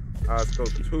 Let's go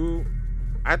 2.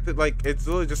 I have to it's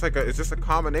literally just it's just a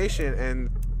combination, and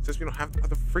since we don't have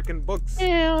other freaking books,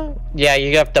 Yeah. Yeah,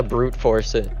 you have to brute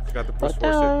force it. you got the brute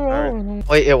force it. All right.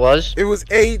 Wait, it was? It was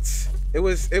 8. It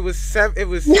was 7. It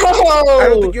was. No! I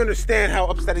don't think you understand how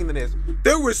upsetting that is.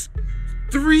 There was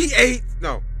 3 8s,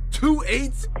 no, 2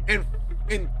 8s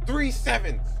and 3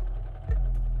 7s.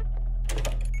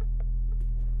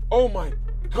 Oh my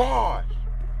gosh!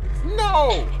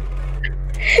 No!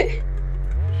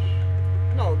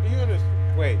 No, do you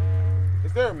understand? Wait,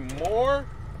 is there more?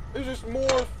 There's just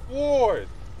more floors.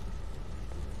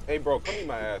 Hey, bro, come eat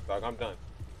my ass, dog. I'm done.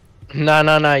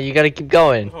 No. You gotta keep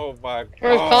going. Oh my god.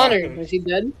 Where's Connor? Is he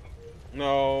dead? No,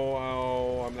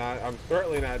 oh, I'm not. I'm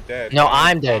certainly not dead. No,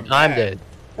 I'm dead. I'm dead.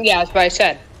 Yeah, that's what I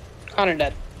said. Connor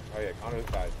dead. Oh yeah, Connor's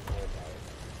died.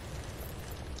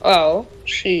 Oh,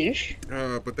 sheesh.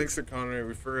 But thanks to Connor,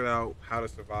 we figured out how to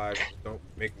survive. Don't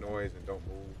make noise and don't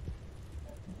move.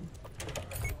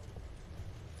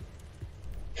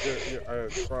 You're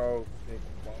pro.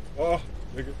 Oh,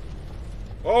 nigga.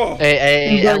 Oh.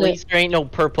 Hey, at least there ain't no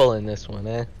purple in this one,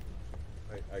 eh?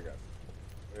 I guess.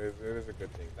 It is a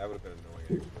good thing. That would have been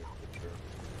annoying,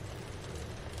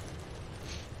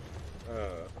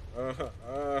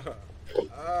 actually, for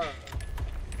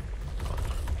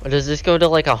sure. Does this go to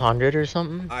like 100 or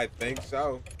something? I think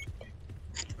so.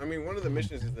 I mean, one of the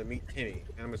missions is to meet Timmy,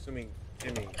 and I'm assuming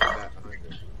Timmy is at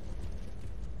 100.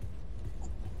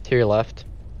 To your left.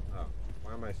 Oh,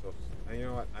 why am I so... You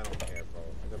know what? I don't care, bro.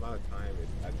 The amount of time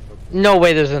I took... No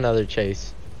way there's another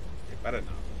chase. It better not.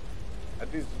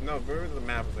 No, remember the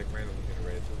map was like randomly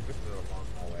generated, so this is a long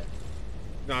hallway.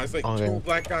 No, it's like Okay. 2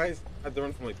 black guys. I had to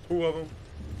run from like 2 of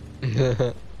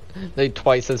them. They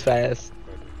twice as fast.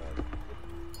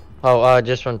 Oh,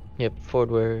 just run. Yep,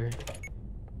 forward where.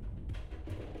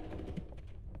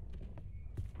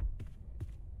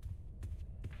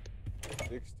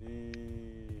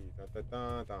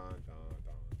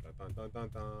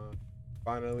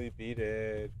 Finally beat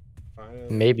it. Finally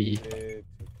Maybe. beat it.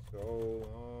 Took so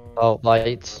long. Oh,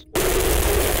 lights.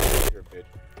 You're a bitch.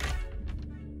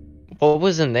 What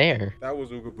was in there? That was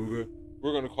Ooga Booga.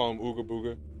 We're gonna call him Ooga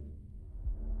Booga.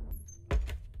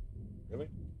 Really?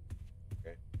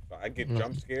 Okay. So I get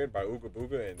jump scared by Ooga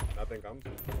Booga and nothing comes?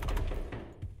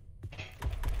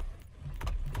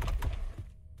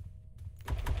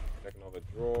 Checking all the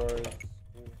drawers.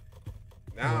 Cool.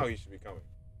 Now he should be coming.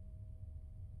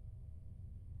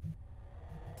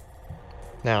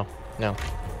 No.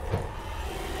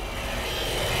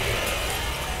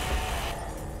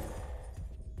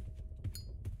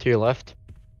 To your left.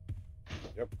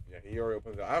 Yep. Yeah, he already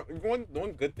opens it.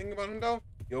 One good thing about him though,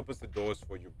 he opens the doors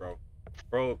for you, bro.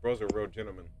 Bro's a real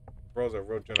gentleman. Bro's a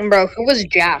real gentleman. Bro, who was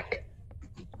Jack?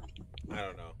 I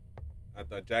don't know. I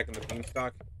thought Jack and the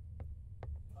Beanstalk.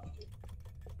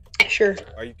 Sure.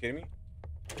 Are you kidding me?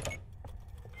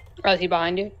 Is he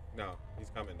behind you? No, he's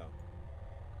coming though.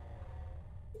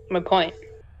 My point.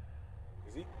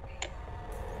 Is he?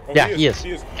 Oh, Yeah, he is.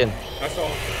 He is. Can- I saw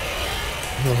him.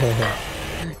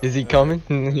 Is he coming?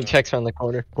 He checks around the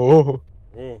corner. Oh.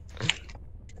 Whoa.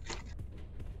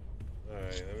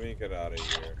 Alright, let me get out of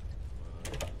here.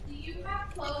 Do you have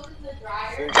clothes in the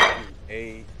dryer?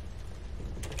 68.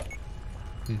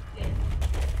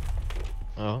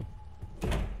 Oh.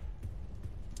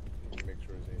 Make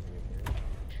sure there's anything in here.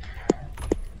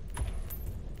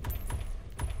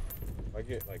 If I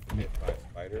get like hit by a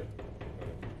spider, I'm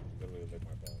gonna literally lick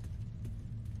my balls.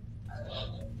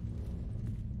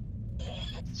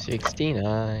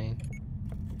 69.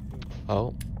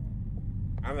 Oh.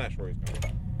 I'm not sure he's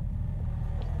coming.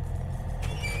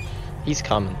 He's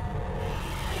coming.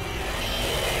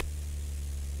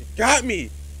 He got me!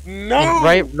 No!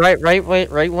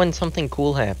 Right when something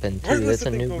cool happened too. Right, That's a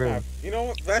something new cool room. happened. You know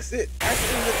what? That's it. That's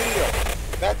the end of the video.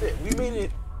 That's it. We made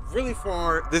it really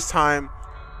far this time.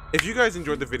 If you guys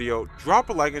enjoyed the video, drop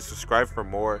a like and subscribe for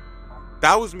more.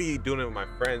 That was me doing it with my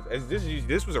friends. As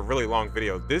this was a really long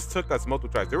video. This took us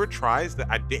multiple tries. There were tries that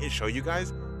I didn't show you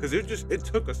guys because it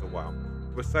took us a while.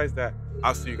 Besides that,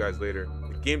 I'll see you guys later.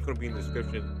 The game's gonna be in the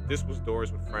description. This was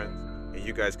Doors with Friends, and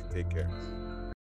you guys can take care.